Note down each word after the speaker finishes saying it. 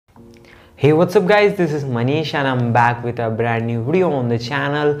Hey, what's up guys, this is Manish and I'm back with a brand new video on the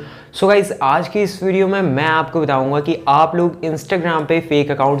channel. So guys, आज की इस video में मैं आपको बताऊंगा कि आप लोग इंस्टाग्राम पे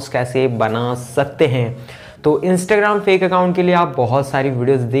फेक अकाउंट्स कैसे बना सकते हैं। तो इंस्टाग्राम फेक अकाउंट के लिए आप बहुत सारी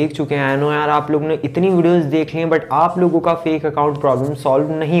वीडियोस देख चुके हैं। आई नो यार, आप लोगों ने इतनी वीडियोस देख ली हैं बट आप लोगों का फेक अकाउंट प्रॉब्लम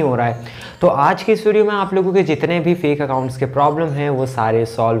सॉल्व नहीं हो रहा है। तो आज की इस वीडियो में आप लोगों के जितने भी फेक अकाउंट्स के प्रॉब्लम हैं वो सारे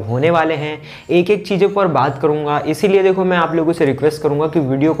सॉल्व होने वाले हैं। एक एक चीज़ों पर बात करूंगा, इसीलिए देखो मैं आप लोगों से रिक्वेस्ट करूंगा कि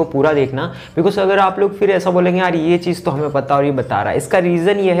वीडियो को पूरा देखना, बिकॉज अगर आप लोग फिर ऐसा बोलेंगे यार ये चीज़ तो हमें पता और ये बता रहा है, इसका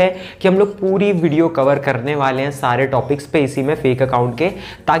रीज़न ये है कि हम लोग पूरी वीडियो कवर करने वाले हैं सारे टॉपिक्स पे इसी में फेक अकाउंट के,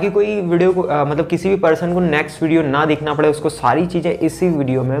 ताकि कोई वीडियो को मतलब किसी भी पर्सन को नेक्स्ट वीडियो ना देखना पड़े, उसको सारी चीज़ें इसी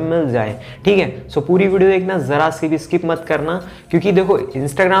वीडियो में मिल जाए। ठीक है, सो पूरी वीडियो देखना, ज़रा सी भी स्किप मत करना, क्योंकि देखो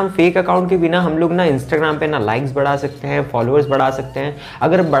इंस्टाग्राम फेक अकाउंट के बिना हम लोग ना इंस्टाग्राम पे ना लाइक्स बढ़ा सकते हैं, फॉलोअर्स बढ़ा सकते हैं।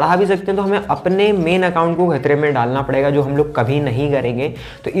 अगर बढ़ा भी सकते हैं तो हमें अपने मेन अकाउंट को खतरे में डालना पड़ेगा, जो हम लोग कभी नहीं करेंगे।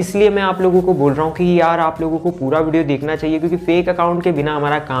 तो इसलिए मैं आप लोगों को बोल रहा हूँ कि यार आप लोगों को पूरा वीडियो देखना चाहिए, क्योंकि फेक अकाउंट के बिना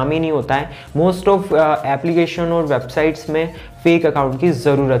हमारा काम ही नहीं होता है। मोस्ट ऑफ एप्लीकेशन और वेबसाइट्स में फेक अकाउंट की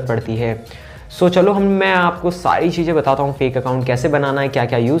ज़रूरत पड़ती है। सो चलो मैं आपको सारी चीज़ें बताता हूँ, फेक अकाउंट कैसे बनाना है, क्या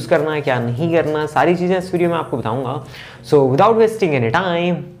क्या यूज़ करना है, क्या नहीं करना, सारी चीज़ें इस वीडियो में आपको बताऊँगा। So without wasting any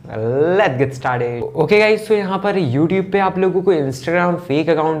time let's get started. Okay guys, तो यहाँ पर YouTube पे आप लोगों को इंस्टाग्राम फेक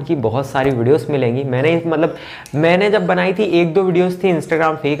अकाउंट की बहुत सारी वीडियोस मिलेंगी। मैंने जब बनाई थी, एक दो वीडियोस थी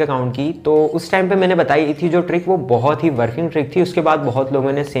इंस्टाग्राम फेक अकाउंट की, तो उस टाइम पे मैंने बताई थी जो ट्रिक, वो बहुत ही वर्किंग ट्रिक थी। उसके बाद बहुत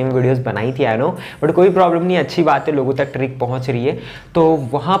लोगों ने सेम वीडियोस बनाई थी, आई नो, बट कोई प्रॉब्लम नहीं, अच्छी बात है, लोगों तक ट्रिक पहुँच रही है। तो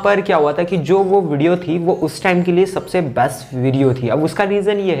वहाँ पर क्या हुआ था कि जो वो वीडियो थी वो उस टाइम के लिए सबसे बेस्ट वीडियो थी। अब उसका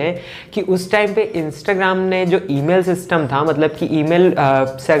रीज़न ये है कि उस टाइम पे इंस्टाग्राम ने जो ईमेल सिस्टम था, मतलब कि ईमेल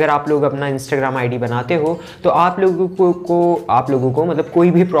से अगर आप लोग अपना इंस्टाग्राम आईडी बनाते हो तो आप लोगों को मतलब कोई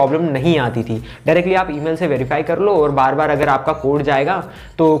भी प्रॉब्लम नहीं आती थी। डायरेक्टली आप ईमेल से वेरीफाई कर लो और बार बार अगर आपका कोड जाएगा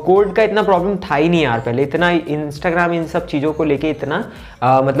तो कोड का इतना प्रॉब्लम था ही नहीं यार। पहले इतना इंस्टाग्राम इन सब चीज़ों को लेके इतना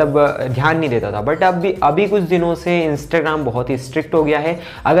मतलब ध्यान नहीं देता था, बट अभी कुछ दिनों से इंस्टाग्राम बहुत ही स्ट्रिक्ट हो गया है।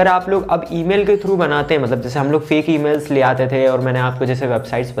 अगर आप लोग अब ईमेल के थ्रू बनाते हैं, मतलब जैसे हम लोग फेक ईमेल्स ले आते थे और मैंने आपको जैसे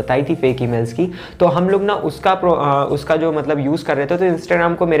वेबसाइट्स बताई थी फेक ईमेल्स की, तो हम लोग ना उसका जो मतलब यूज़ कर रहे थे, तो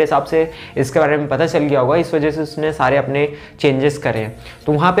इंस्टाग्राम को मेरे हिसाब से इसके बारे में पता चल गया होगा, इस वजह से उसने सारे अपने चेंजेस करे हैं।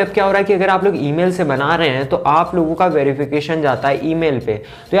 तो वहाँ पे अब क्या हो रहा है कि अगर आप लोग ईमेल से बना रहे हैं तो आप लोगों का वेरिफिकेशन जाता है ईमेल पे।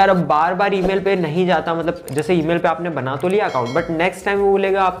 तो यार अब बार बार ईमेल पे नहीं जाता, मतलब जैसे ईमेल पे आपने बना तो लिया अकाउंट, बट नेक्स्ट टाइम वो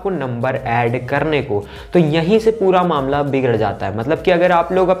बोलेगा आपको नंबर ऐड करने को, तो यहीं से पूरा मामला बिगड़ जाता है। मतलब कि अगर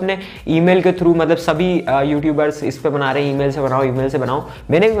आप लोग अपने ईमेल के थ्रू, मतलब सभी यूट्यूबर्स इस पे बना रहे हैं ईमेल से बनाओ, ईमेल से बनाओ,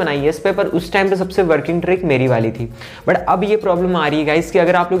 मैंने भी बनाई है इस पे, पर उस टाइम पे सबसे वर्किंग ट्रिक मेरी वाली थी। बट अब ये प्रॉब्लम आ रही है गाइस कि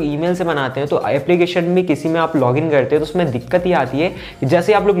अगर आप लोग ईमेल से बनाते हैं तो एप्लीकेशन में किसी में आप लॉगिन करते हैं तो उसमें दिक्कत ये आती है कि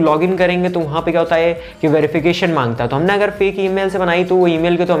जैसे आप लोग लॉगिन करेंगे तो वहाँ पे क्या होता है कि वेरिफिकेशन मांगता है। तो हमने अगर फेक ईमेल से बनाई तो वो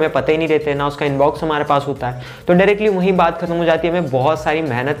ईमेल के तो हमें पता ही नहीं रहते, ना उसका इनबॉक्स हमारे पास होता है, तो डायरेक्टली वहीं बात खत्म हो जाती है। हमें बहुत सारी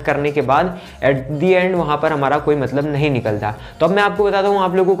मेहनत करने के बाद एट दी एंड वहाँ पर हमारा कोई मतलब नहीं निकलता। तो अब मैं आपको बताता हूँ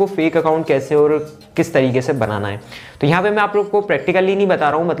आप लोगों को फेक अकाउंट कैसे और किस तरीके से बनाना है। तो यहाँ पे मैं आप लोग को प्रैक्टिकली नहीं बता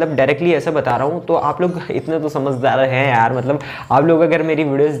रहा हूँ, मतलब डायरेक्टली ऐसे बता रहा हूँ। तो आप लोग इतने तो समझदार हैं यार, मतलब आप लोग अगर मेरी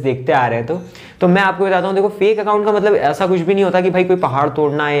वीडियोस देखते आ रहे हैं तो मैं आपको बताता हूँ। देखो फेक अकाउंट का मतलब ऐसा कुछ भी नहीं होता कि भाई कोई पहाड़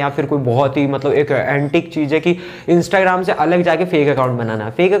तोड़ना है या फिर कोई बहुत ही मतलब एक एंटिक चीज़ है कि इंस्टाग्राम से अलग जाके फेक अकाउंट बनाना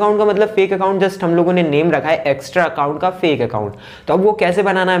है। फेक अकाउंट का मतलब फेक अकाउंट जस्ट हम लोगों ने नेम रखा है एक्स्ट्रा अकाउंट का फेक अकाउंट। तो अब वो कैसे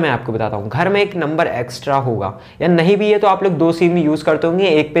बनाना है मैं आपको बताता हूँ। घर में एक नंबर एक्स्ट्रा होगा, या नहीं भी है तो आप लोग दो सिम यूज़ करते होंगे,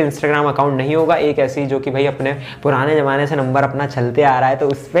 एक पे इंस्टाग्राम अकाउंट नहीं होगा, एक ऐसी जो कि भाई अपने पुराने ज़माने से नंबर अपना चलते आ रहा है, तो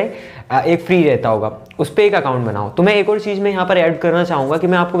उस पर एक फ्री रहता होगा, उस पर एक अकाउंट बनाओ। तो मैं एक और चीज़ में यहाँ पर ऐड करना चाहूँगा कि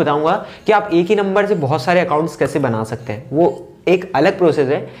मैं आपको बताऊँगा कि आप एक ही नंबर से बहुत सारे अकाउंट्स कैसे बना सकते हैं। वो एक अलग प्रोसेस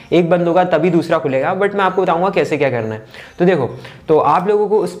है, एक बंद होगा तभी दूसरा खुलेगा, बट मैं आपको बताऊंगा कैसे क्या करना है। तो देखो, तो आप लोगों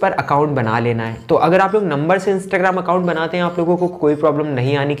को उस पर अकाउंट बना लेना है। तो अगर आप लोग नंबर से इंस्टाग्राम अकाउंट बनाते हैं, आप लोगों को कोई प्रॉब्लम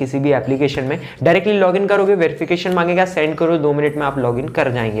नहीं आनी किसी भी एप्लीकेशन में। डायरेक्टली लॉगिन करोगे, वेरिफिकेशन मांगेगा, सेंड करो, 2 मिनट में आप लॉगिन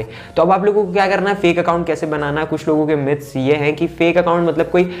कर जाएंगे। तो अब आप लोगों को क्या करना है, फेक अकाउंट कैसे बनाना है। कुछ लोगों के मिथ्स ये हैं कि फेक अकाउंट मतलब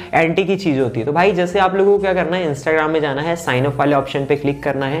कोई एंटी की चीज़ होती है। तो भाई जैसे आप लोगों को क्या करना है, इंस्टाग्राम में जाना है, साइन अप वाले ऑप्शन पर क्लिक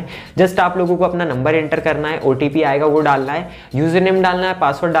करना है, जस्ट आप लोगों को अपना नंबर एंटर करना है, OTP आएगा वो डालना है, यूजर नेम डालना है,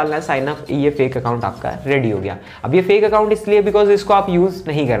 पासवर्ड डालना है, साइन अप, ये फेक अकाउंट आपका रेडी हो गया। अब ये फेक अकाउंट इसलिए बिकॉज इसको आप यूज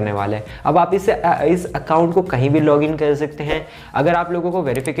नहीं करने वाले। अब आप इस अकाउंट को कहीं भी लॉगिन कर सकते हैं। अगर आप लोगों को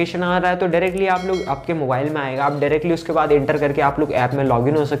वेरिफिकेशन आ रहा है तो डायरेक्टली आप लोग आपके मोबाइल में आएगा, आप डायरेक्टली उसके बाद एंटर करके आप लोग ऐप में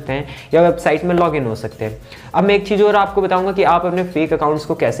लॉगिन हो सकते हैं या वेबसाइट में लॉगिन हो सकते हैं। अब मैं एक चीज़ और आपको बताऊंगा कि आप अपने फेक अकाउंट्स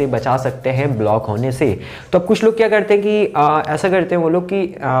को कैसे बचा सकते हैं ब्लॉक होने से। तो अब कुछ लोग क्या करते हैं कि ऐसा करते हैं वो लोग कि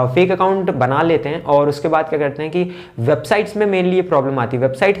फेक अकाउंट बना लेते हैं और उसके बाद क्या करते हैं कि वेबसाइट्स इसमें मेनली ये प्रॉब्लम आती है।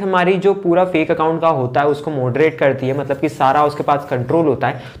 वेबसाइट हमारी जो पूरा फेक अकाउंट का होता है उसको मॉडरेट करती है, मतलब कि सारा उसके पास कंट्रोल होता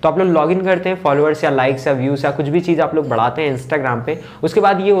है। तो आप लोग लॉगिन करते हैं, फॉलोअर्स या लाइक्स या व्यूज या कुछ भी चीज़ आप लोग बढ़ाते हैं इंस्टाग्राम पे, उसके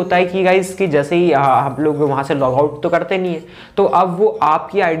बाद ये होता है कि गाइस कि जैसे ही आप लोग वहाँ से लॉग आउट तो करते नहीं है, तो अब वो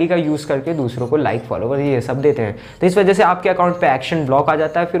आपकी आईडी का यूज़ करके दूसरों को लाइक फॉलोवर ये सब देते हैं। तो इस वजह से आपके अकाउंट पे एक्शन ब्लॉक आ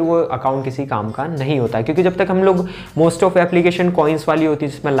जाता है, फिर वो अकाउंट किसी काम का नहीं होता है। क्योंकि जब तक हम लोग मोस्ट ऑफ एप्लीकेशन कॉइन्स वाली होती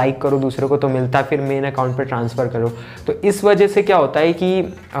है जिसमें लाइक करो दूसरे को तो मिलता है, फिर मेन अकाउंट पर ट्रांसफ़र करो, तो इस वजह से क्या होता है कि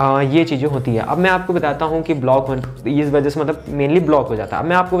ये चीज़ें होती है। अब मैं आपको बताता हूँ कि ब्लॉक इस वजह से मतलब मेनली ब्लॉक हो जाता है। अब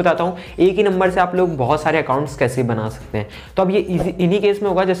मैं आपको बताता हूँ एक ही नंबर से आप लोग बहुत सारे अकाउंट्स कैसे बना सकते हैं। तो अब ये इन्हीं केस में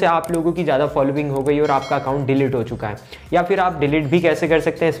होगा जैसे आप लोगों की ज़्यादा फॉलोइंग हो गई और आपका अकाउंट डिलीट हो चुका है, या फिर आप डिलीट भी कैसे कर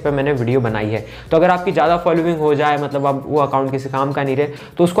सकते हैं इस पर मैंने वीडियो बनाई है। तो अगर आपकी ज़्यादा फॉलोइंग हो जाए, मतलब अब वो अकाउंट किसी काम का नहीं रहे,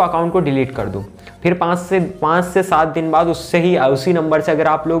 तो उसको अकाउंट को डिलीट कर दो। फिर 5 से 7 दिन बाद उससे ही उसी नंबर से अगर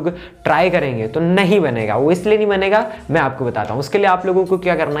आप लोग ट्राई करेंगे तो नहीं बनेगा। वो इसलिए नहीं बनेगा, मैं आपको बताता हूँ। उसके लिए आप लोगों को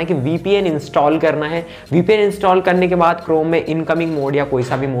क्या करना है कि VPN इंस्टॉल करना है। VPN इंस्टॉल करने के बाद क्रोम में इनकमिंग मोड या कोई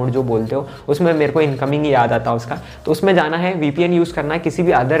सा भी मोड जो बोलते हो, उसमें मेरे को इनकमिंग ही याद आता है उसका, तो उसमें जाना है, VPN यूज़ करना है, किसी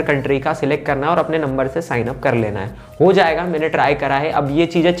भी अदर कंट्री का सिलेक्ट करना है और अपने नंबर से साइन अप कर लेना है। हो जाएगा, मैंने ट्राई करा है। अब ये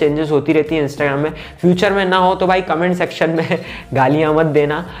चीज़ें चेंजेस होती रहती है इंस्टाग्राम में, फ्यूचर में ना हो तो भाई कमेंट सेक्शन में गालियाँ मत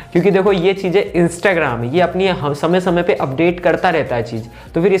देना, क्योंकि देखो ये चीज़ें इंस्टाग्राम ये अपनी समय समय पे अपडेट करता रहता है चीज़।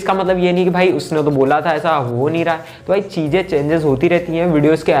 तो फिर इसका मतलब ये नहीं कि भाई उसने तो बोला था ऐसा हो नहीं रहा है, तो भाई चीज़ें चेंजेस होती रहती हैं।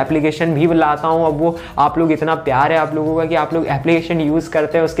 वीडियोज़ के एप्लीकेशन भी लाता हूँ, अब वो आप लोग इतना प्यार है आप लोगों का कि आप लोग एप्लीकेशन यूज़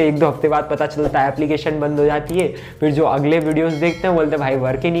करते हैं, उसके 1-2 हफ्ते बाद पता चलता है एप्लीकेशन बंद हो जाती है, फिर जो अगले वीडियोज़ देखते हैं बोलते हैं भाई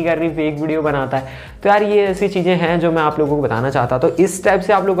वर्क ही नहीं कर रही, फेक वीडियो बनाता है। तो यार ये ऐसी चीज़ें हैं जो मैं आप लोगों को बताना चाहता। तो इस टाइप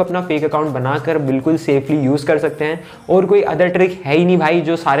से आप लोग अपना फेक अकाउंट बनाकर बिल्कुल सेफली यूज़ कर सकते हैं, और कोई अदर ट्रिक है ही नहीं भाई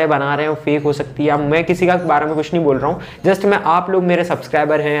जो सारे बना रहे हैं वो फेक हो सकती है। मैं किसी का बारे में कुछ नहीं बोल रहा हूँ, जस्ट मैं आप लोग मेरे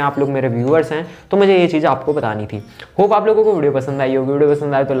सब्सक्राइबर हैं, आप लोग मेरे व्यूअर्स हैं, तो मुझे ये चीज़ आपको बतानी थी। होप आप लोगों को वीडियो पसंद आई होगी। वीडियो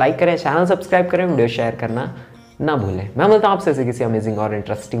पसंद आए तो लाइक करें, चैनल सब्सक्राइब करें, वीडियो शेयर करना ना भूलें। मैं मिलता हूँ आपसे किसी अमेजिंग और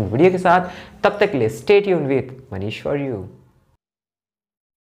इंटरेस्टिंग वीडियो के साथ, तब तक के लिए stay tuned with Manish for you.